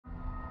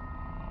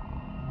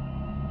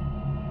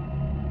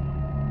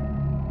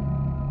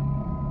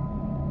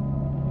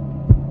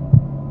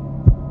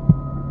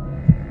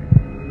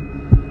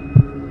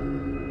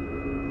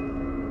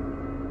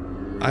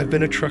I've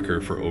been a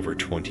trucker for over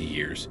 20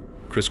 years,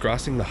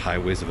 crisscrossing the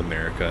highways of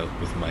America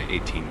with my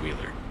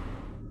 18-wheeler.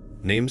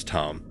 Name's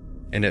Tom,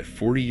 and at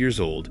 40 years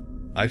old,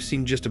 I've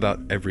seen just about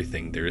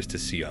everything there is to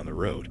see on the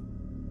road.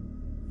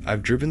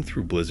 I've driven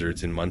through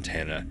blizzards in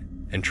Montana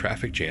and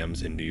traffic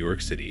jams in New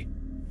York City,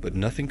 but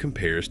nothing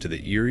compares to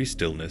the eerie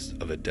stillness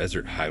of a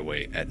desert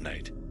highway at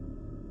night.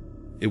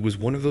 It was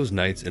one of those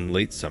nights in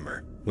late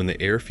summer when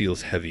the air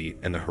feels heavy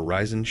and the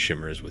horizon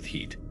shimmers with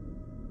heat.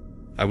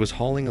 I was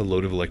hauling a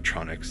load of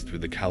electronics through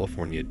the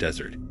California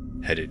desert,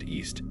 headed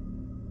east.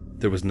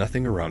 There was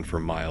nothing around for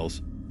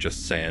miles,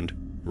 just sand,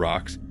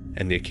 rocks,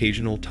 and the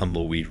occasional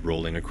tumbleweed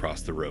rolling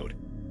across the road.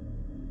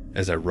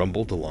 As I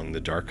rumbled along the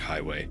dark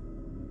highway,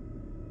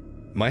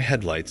 my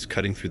headlights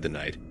cutting through the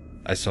night,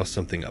 I saw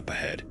something up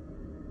ahead.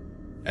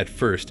 At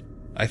first,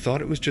 I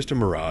thought it was just a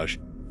mirage,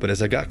 but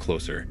as I got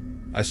closer,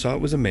 I saw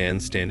it was a man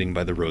standing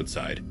by the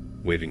roadside,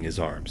 waving his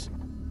arms.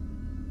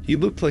 He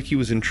looked like he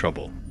was in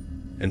trouble,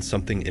 and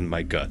something in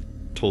my gut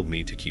told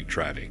me to keep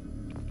driving.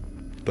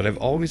 But I've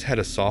always had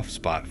a soft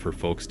spot for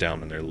folks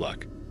down on their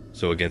luck,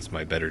 so against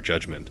my better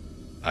judgment,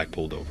 I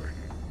pulled over.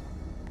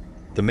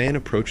 The man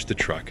approached the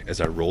truck as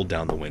I rolled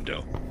down the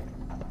window.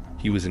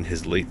 He was in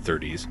his late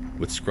 30s,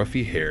 with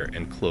scruffy hair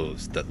and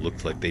clothes that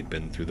looked like they'd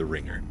been through the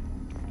ringer.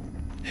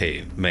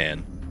 "Hey,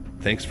 man,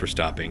 thanks for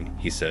stopping,"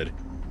 he said,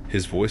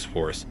 his voice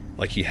hoarse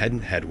like he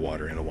hadn't had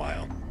water in a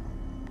while.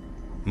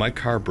 "My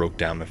car broke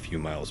down a few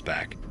miles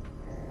back.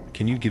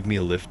 Can you give me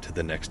a lift to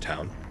the next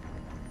town?"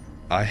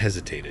 I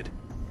hesitated,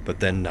 but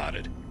then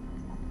nodded.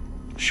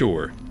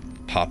 "Sure,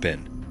 hop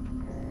in.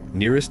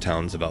 Nearest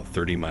town's about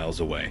 30 miles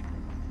away."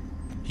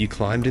 He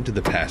climbed into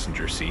the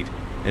passenger seat,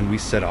 and we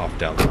set off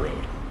down the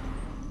road.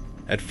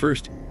 At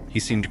first, he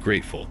seemed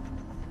grateful,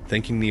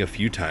 thanking me a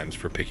few times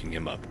for picking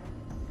him up.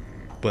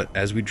 But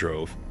as we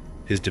drove,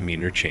 his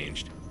demeanor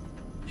changed.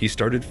 He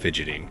started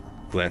fidgeting,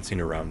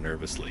 glancing around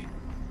nervously.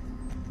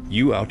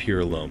 "You out here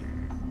alone?"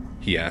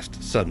 he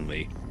asked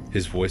suddenly,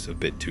 his voice a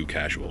bit too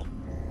casual.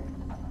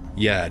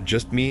 "Yeah,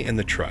 just me and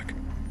the truck,"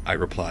 I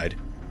replied,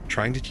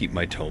 trying to keep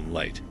my tone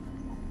light.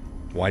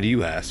 "Why do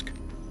you ask?"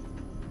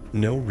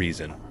 "No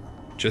reason.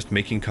 Just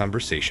making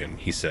conversation,"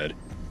 he said,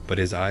 but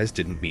his eyes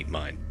didn't meet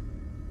mine.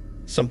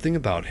 Something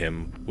about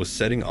him was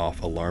setting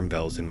off alarm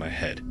bells in my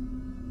head.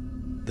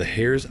 The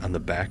hairs on the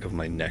back of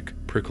my neck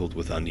prickled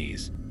with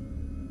unease.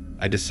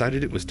 I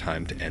decided it was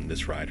time to end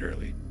this ride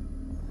early.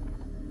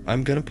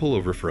 "I'm gonna pull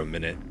over for a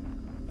minute,"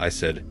 I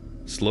said,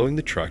 slowing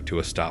the truck to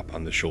a stop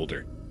on the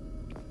shoulder.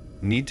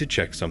 "Need to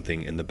check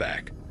something in the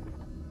back."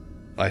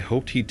 I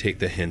hoped he'd take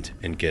the hint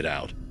and get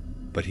out,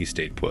 but he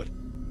stayed put.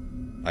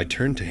 I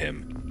turned to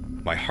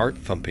him, my heart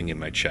thumping in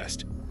my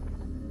chest.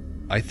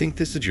 "I think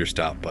this is your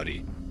stop,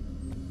 buddy."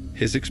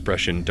 His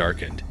expression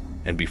darkened,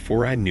 and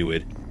before I knew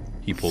it,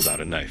 he pulled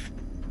out a knife.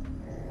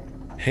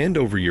 "Hand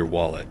over your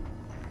wallet,"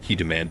 he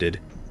demanded,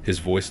 his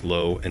voice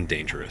low and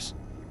dangerous.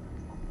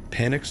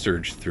 Panic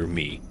surged through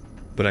me,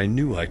 but I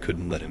knew I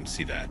couldn't let him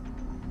see that.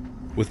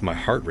 With my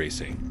heart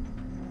racing,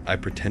 I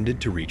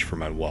pretended to reach for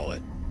my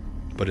wallet,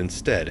 but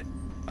instead,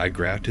 I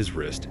grabbed his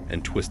wrist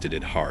and twisted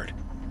it hard.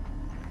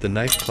 The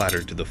knife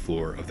clattered to the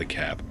floor of the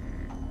cab.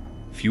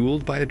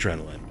 Fueled by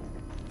adrenaline,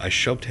 I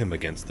shoved him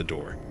against the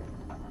door.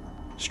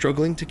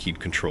 Struggling to keep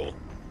control,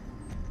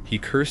 he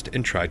cursed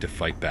and tried to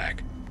fight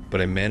back, but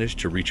I managed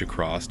to reach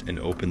across and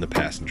open the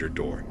passenger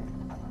door.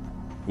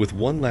 With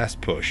one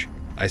last push,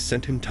 I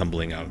sent him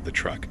tumbling out of the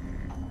truck.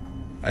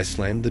 I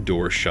slammed the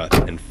door shut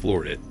and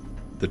floored it,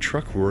 the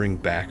truck roaring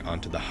back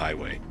onto the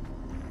highway.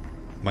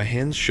 My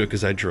hands shook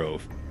as I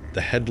drove,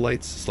 the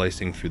headlights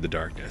slicing through the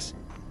darkness.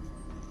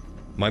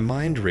 My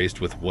mind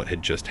raced with what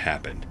had just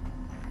happened,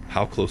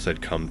 how close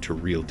I'd come to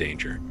real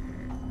danger.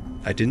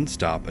 I didn't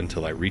stop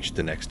until I reached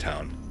the next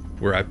town,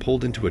 where I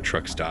pulled into a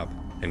truck stop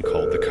and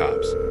called the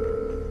cops.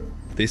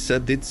 They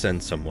said they'd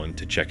send someone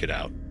to check it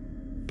out,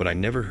 but I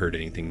never heard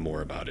anything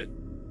more about it.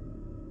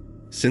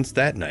 Since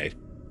that night,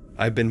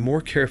 I've been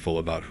more careful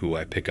about who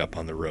I pick up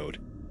on the road.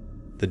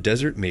 The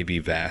desert may be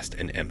vast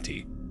and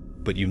empty,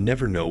 but you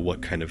never know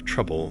what kind of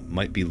trouble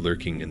might be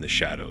lurking in the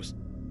shadows.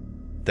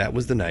 That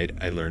was the night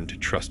I learned to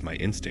trust my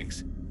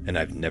instincts, and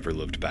I've never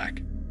looked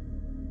back.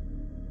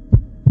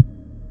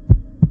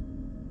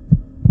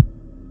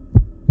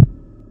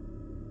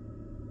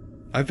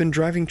 I've been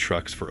driving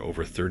trucks for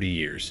over 30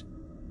 years.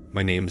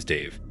 My name's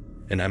Dave,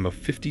 and I'm a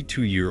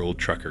 52-year-old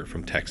trucker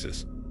from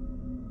Texas.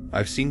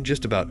 I've seen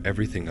just about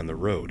everything on the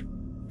road,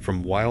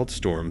 from wild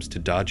storms to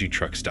dodgy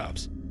truck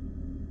stops.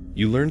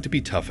 You learn to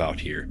be tough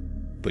out here,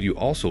 but you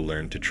also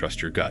learn to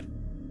trust your gut.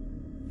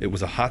 It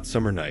was a hot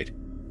summer night,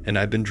 and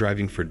I've been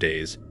driving for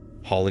days,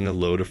 hauling a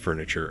load of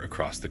furniture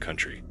across the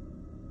country.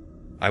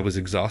 I was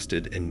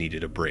exhausted and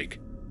needed a break,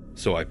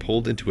 so I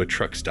pulled into a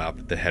truck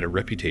stop that had a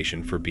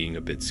reputation for being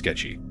a bit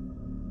sketchy.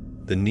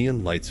 The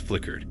neon lights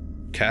flickered,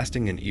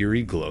 casting an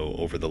eerie glow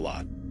over the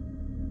lot.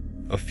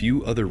 A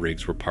few other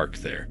rigs were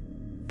parked there,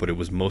 but it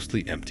was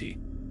mostly empty.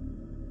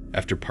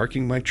 After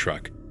parking my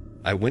truck,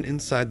 I went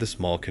inside the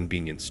small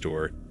convenience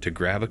store to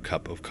grab a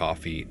cup of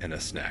coffee and a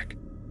snack.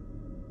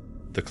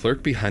 The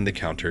clerk behind the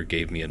counter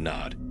gave me a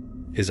nod,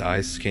 his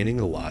eyes scanning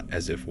the lot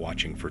as if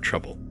watching for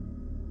trouble.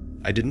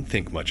 I didn't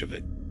think much of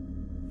it.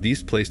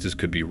 These places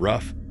could be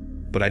rough,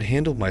 but I'd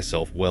handled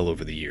myself well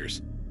over the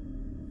years.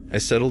 I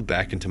settled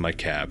back into my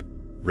cab,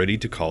 ready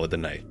to call it a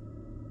night.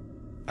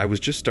 I was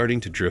just starting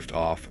to drift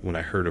off when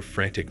I heard a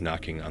frantic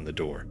knocking on the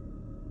door.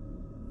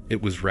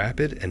 It was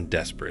rapid and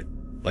desperate,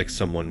 like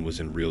someone was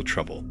in real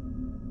trouble.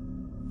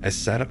 I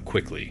sat up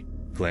quickly,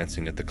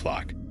 glancing at the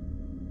clock.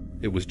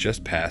 It was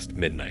just past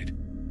midnight.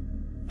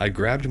 I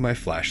grabbed my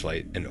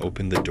flashlight and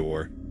opened the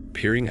door,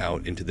 peering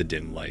out into the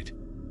dim light.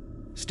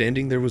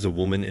 Standing there was a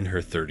woman in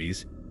her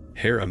 30s,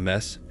 hair a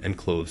mess and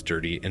clothes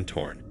dirty and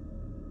torn.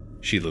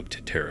 She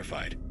looked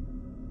terrified.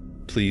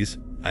 "Please,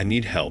 I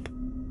need help,"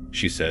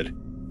 she said,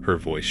 her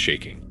voice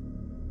shaking.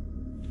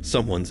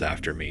 "Someone's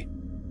after me."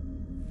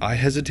 I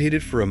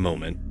hesitated for a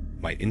moment,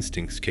 my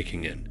instincts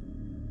kicking in.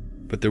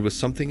 But there was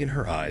something in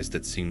her eyes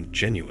that seemed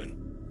genuine,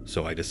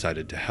 so I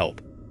decided to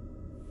help.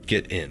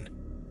 "Get in,"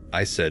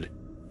 I said,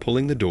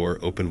 pulling the door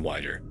open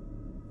wider.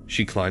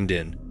 She climbed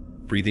in,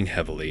 breathing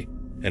heavily,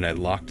 and I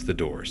locked the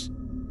doors.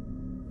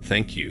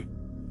 "Thank you,"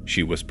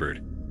 she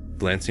whispered,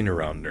 glancing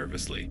around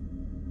nervously.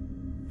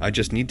 "I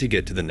just need to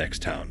get to the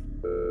next town."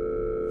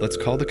 "Let's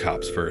call the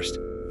cops first,"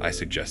 I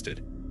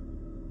suggested.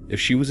 If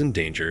she was in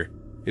danger,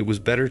 it was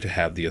better to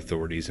have the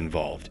authorities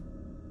involved.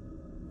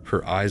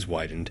 Her eyes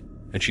widened,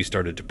 and she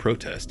started to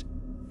protest,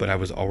 but I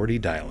was already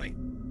dialing.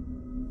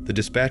 The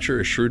dispatcher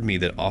assured me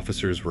that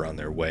officers were on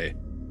their way,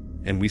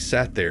 and we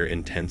sat there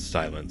in tense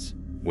silence,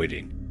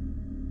 waiting.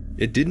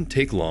 It didn't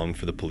take long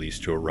for the police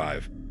to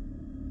arrive.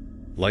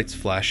 Lights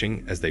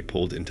flashing as they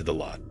pulled into the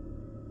lot.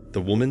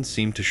 The woman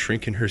seemed to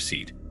shrink in her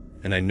seat,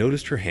 and I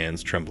noticed her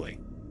hands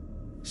trembling.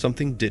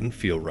 Something didn't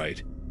feel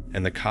right,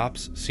 and the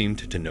cops seemed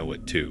to know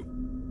it too.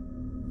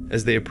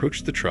 As they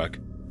approached the truck,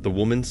 the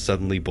woman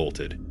suddenly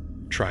bolted,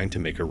 trying to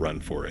make a run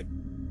for it.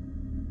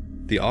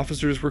 The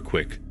officers were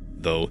quick,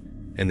 though,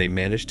 and they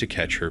managed to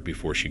catch her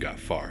before she got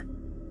far.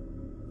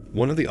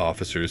 One of the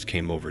officers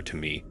came over to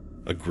me,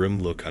 a grim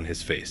look on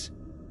his face.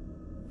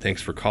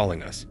 "Thanks for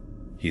calling us,"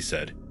 he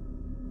said.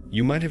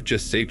 "You might have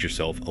just saved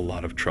yourself a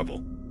lot of trouble."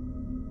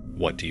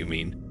 "What do you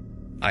mean?"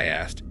 I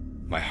asked,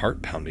 my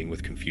heart pounding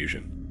with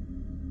confusion.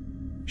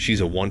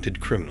 "She's a wanted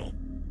criminal,"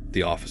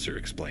 the officer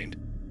explained.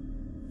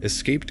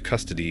 "Escaped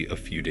custody a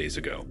few days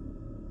ago.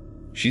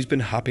 She's been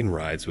hopping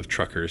rides with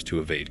truckers to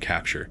evade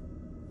capture,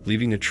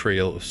 leaving a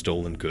trail of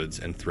stolen goods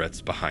and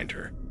threats behind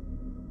her."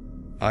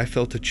 I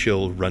felt a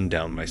chill run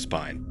down my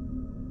spine.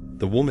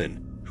 The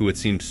woman, who had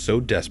seemed so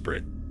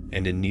desperate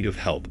and in need of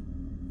help,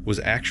 was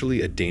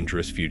actually a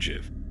dangerous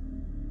fugitive.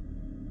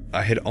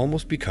 I had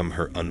almost become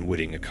her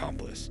unwitting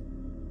accomplice.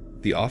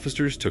 The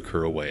officers took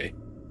her away,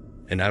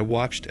 and I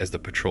watched as the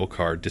patrol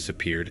car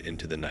disappeared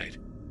into the night.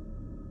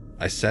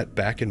 I sat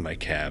back in my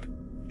cab,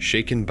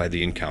 shaken by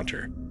the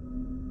encounter.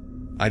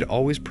 I'd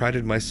always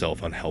prided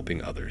myself on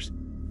helping others,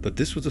 but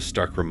this was a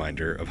stark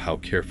reminder of how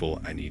careful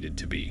I needed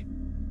to be.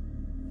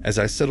 As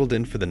I settled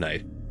in for the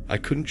night, I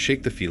couldn't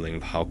shake the feeling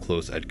of how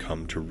close I'd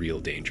come to real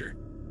danger.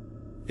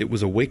 It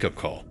was a wake-up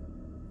call,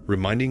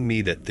 reminding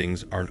me that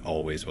things aren't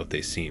always what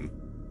they seem,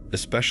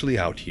 especially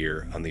out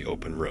here on the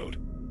open road.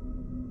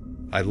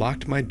 I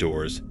locked my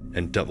doors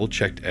and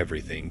double-checked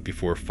everything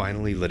before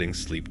finally letting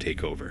sleep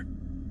take over.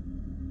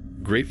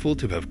 Grateful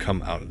to have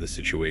come out of the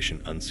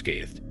situation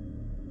unscathed.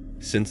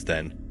 Since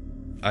then,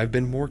 I've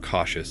been more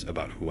cautious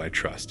about who I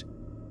trust.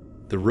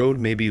 The road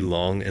may be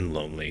long and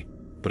lonely,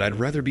 but I'd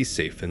rather be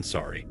safe than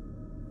sorry.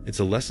 It's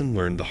a lesson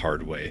learned the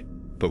hard way,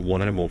 but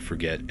one I won't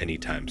forget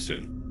anytime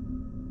soon.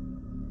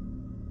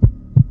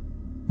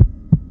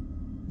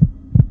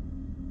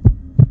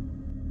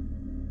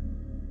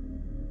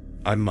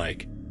 I'm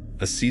Mike,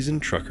 a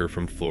seasoned trucker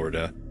from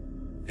Florida,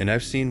 and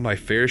I've seen my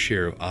fair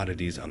share of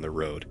oddities on the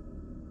road.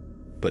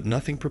 But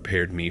nothing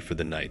prepared me for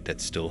the night that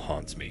still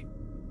haunts me.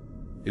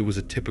 It was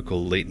a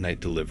typical late-night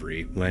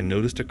delivery when I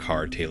noticed a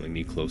car tailing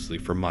me closely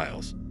for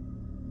miles.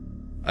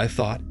 I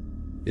thought,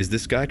 is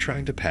this guy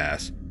trying to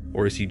pass,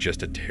 or is he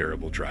just a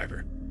terrible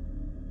driver?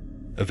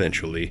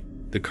 Eventually,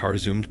 the car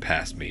zoomed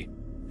past me,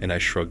 and I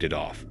shrugged it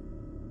off.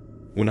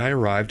 When I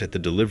arrived at the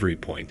delivery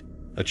point,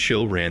 a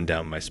chill ran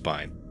down my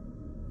spine.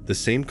 The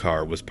same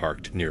car was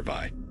parked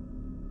nearby.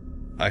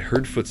 I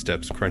heard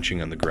footsteps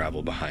crunching on the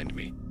gravel behind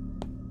me.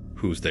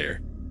 "Who's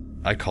there?"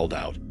 I called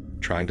out,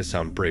 trying to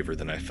sound braver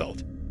than I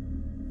felt.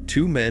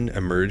 Two men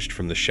emerged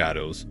from the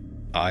shadows,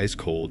 eyes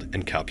cold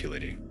and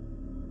calculating.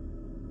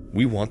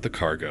 "We want the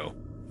cargo,"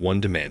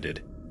 one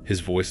demanded,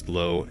 his voice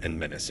low and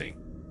menacing.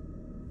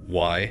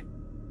 "Why?"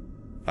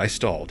 I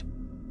stalled,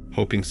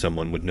 hoping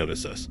someone would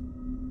notice us.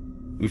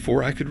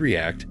 Before I could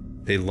react,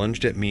 they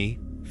lunged at me,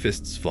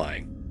 fists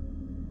flying.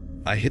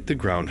 I hit the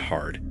ground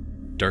hard,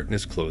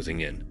 darkness closing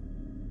in.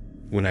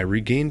 When I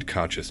regained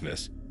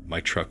consciousness,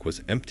 my truck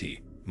was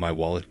empty, my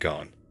wallet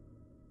gone.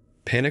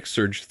 Panic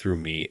surged through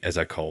me as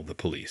I called the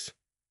police.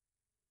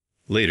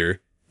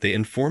 Later, they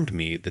informed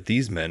me that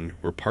these men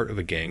were part of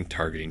a gang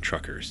targeting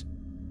truckers.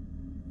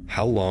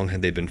 How long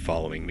had they been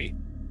following me?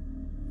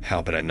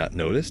 How had I not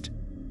noticed?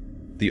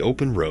 The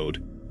open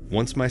road,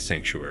 once my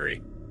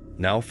sanctuary,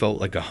 now felt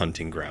like a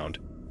hunting ground,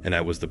 and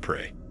I was the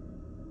prey.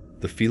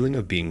 The feeling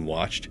of being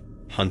watched,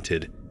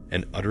 hunted,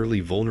 and utterly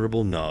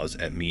vulnerable gnaws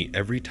at me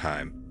every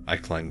time I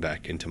climb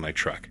back into my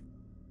truck.